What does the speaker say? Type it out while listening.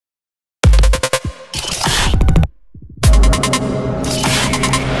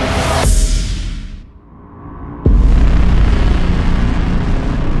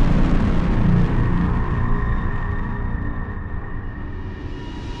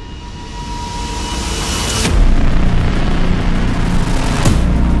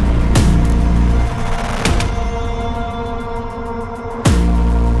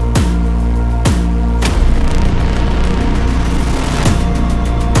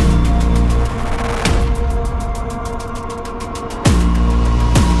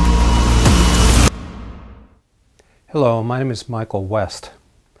Hello, my name is Michael West.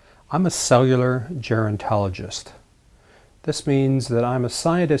 I'm a cellular gerontologist. This means that I'm a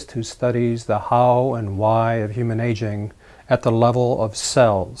scientist who studies the how and why of human aging at the level of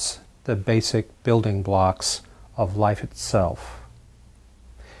cells, the basic building blocks of life itself.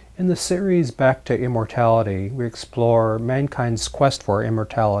 In the series Back to Immortality, we explore mankind's quest for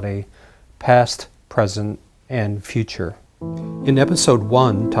immortality, past, present, and future. In episode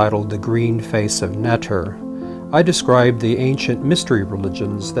 1, titled The Green Face of Neter, I described the ancient mystery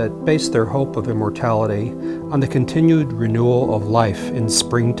religions that based their hope of immortality on the continued renewal of life in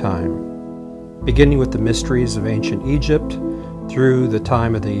springtime. Beginning with the mysteries of ancient Egypt through the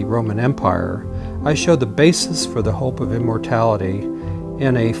time of the Roman Empire, I showed the basis for the hope of immortality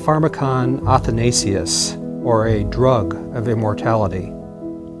in a pharmakon athanasius, or a drug of immortality.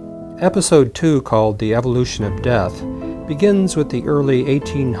 Episode 2, called The Evolution of Death, begins with the early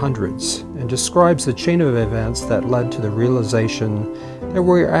 1800s and describes the chain of events that led to the realization that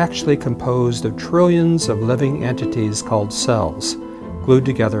we are actually composed of trillions of living entities called cells, glued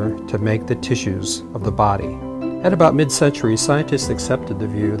together to make the tissues of the body. At about mid-century, scientists accepted the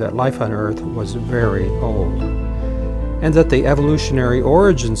view that life on Earth was very old, and that the evolutionary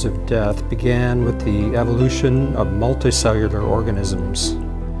origins of death began with the evolution of multicellular organisms.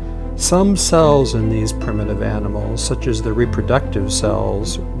 Some cells in these primitive animals, such as the reproductive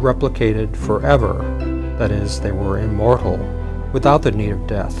cells, replicated forever, that is, they were immortal, without the need of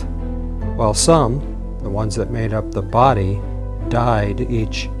death, while some, the ones that made up the body, died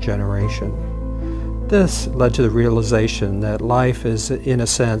each generation. This led to the realization that life is, in a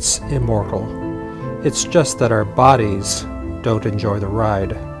sense, immortal. It's just that our bodies don't enjoy the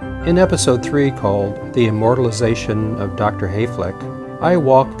ride. In episode 3, called The Immortalization of Dr. Hayflick, I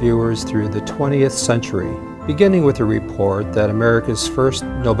walk viewers through the 20th century, beginning with a report that America's first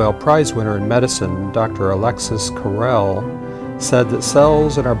Nobel Prize winner in medicine, Dr. Alexis Carrel, said that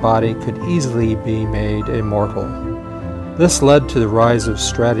cells in our body could easily be made immortal. This led to the rise of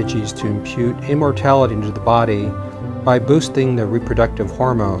strategies to impute immortality into the body by boosting the reproductive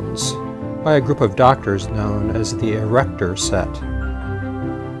hormones by a group of doctors known as the Erector set.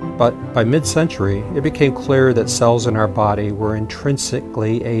 But by mid-century, it became clear that cells in our body were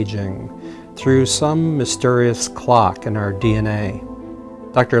intrinsically aging through some mysterious clock in our DNA.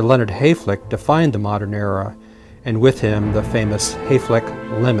 Dr. Leonard Hayflick defined the modern era, and with him the famous Hayflick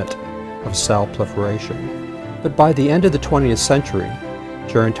limit of cell proliferation. But by the end of the 20th century,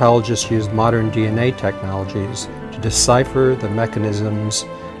 gerontologists used modern DNA technologies to decipher the mechanisms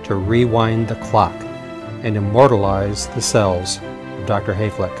to rewind the clock and immortalize the cells of Dr.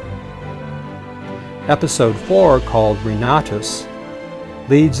 Hayflick. Episode 4, called Renatus,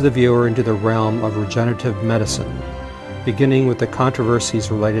 leads the viewer into the realm of regenerative medicine, beginning with the controversies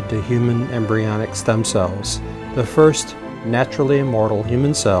related to human embryonic stem cells, the first naturally immortal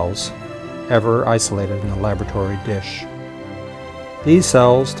human cells ever isolated in a laboratory dish. These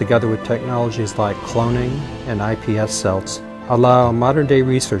cells, together with technologies like cloning and iPS cells, allow modern-day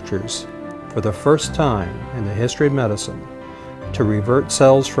researchers, for the first time in the history of medicine, to revert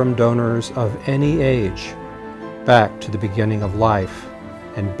cells from donors of any age back to the beginning of life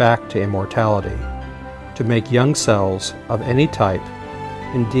and back to immortality, to make young cells of any type,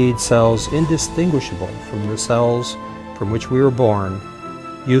 indeed cells indistinguishable from the cells from which we were born,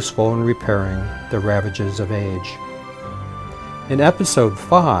 useful in repairing the ravages of age. In episode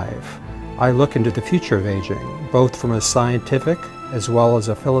 5, I look into the future of aging, both from a scientific as well as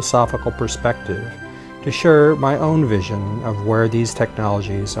a philosophical perspective, to share my own vision of where these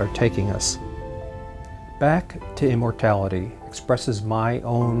technologies are taking us. Back to Immortality expresses my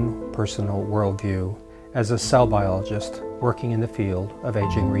own personal worldview as a cell biologist working in the field of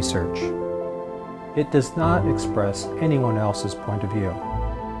aging research. It does not express anyone else's point of view,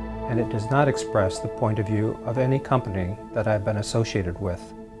 and it does not express the point of view of any company that I've been associated with.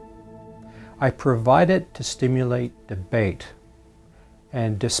 I provide it to stimulate debate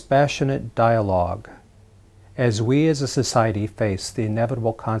and dispassionate dialogue as we as a society face the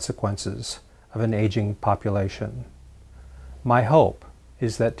inevitable consequences of an aging population. My hope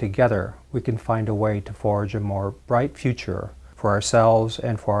is that together we can find a way to forge a more bright future for ourselves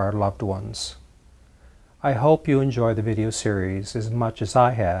and for our loved ones. I hope you enjoy the video series as much as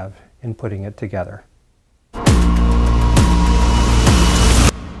I have in putting it together.